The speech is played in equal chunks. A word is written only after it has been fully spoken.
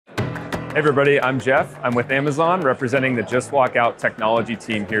Hey everybody, I'm Jeff. I'm with Amazon representing the Just Walk Out technology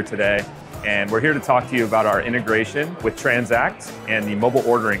team here today. And we're here to talk to you about our integration with Transact and the mobile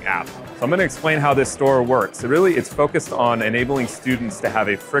ordering app. So I'm going to explain how this store works. So really, it's focused on enabling students to have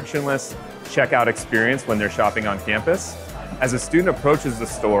a frictionless checkout experience when they're shopping on campus. As a student approaches the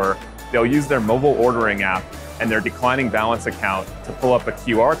store, they'll use their mobile ordering app and their declining balance account to pull up a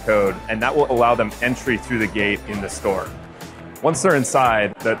QR code, and that will allow them entry through the gate in the store. Once they're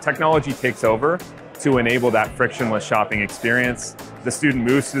inside, the technology takes over to enable that frictionless shopping experience. The student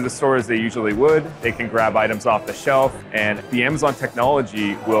moves through the store as they usually would. They can grab items off the shelf, and the Amazon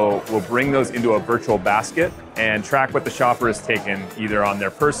technology will bring those into a virtual basket and track what the shopper has taken, either on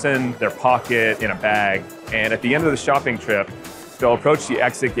their person, their pocket, in a bag. And at the end of the shopping trip, they'll approach the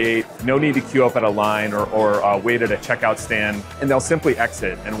exit gate, no need to queue up at a line or wait at a checkout stand, and they'll simply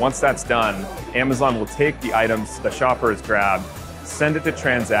exit. And once that's done, Amazon will take the items the shopper has grabbed, send it to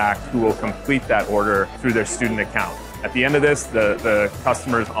Transact, who will complete that order through their student account. At the end of this, the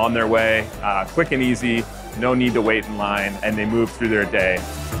customer's on their way, quick and easy, no need to wait in line, and they move through their day.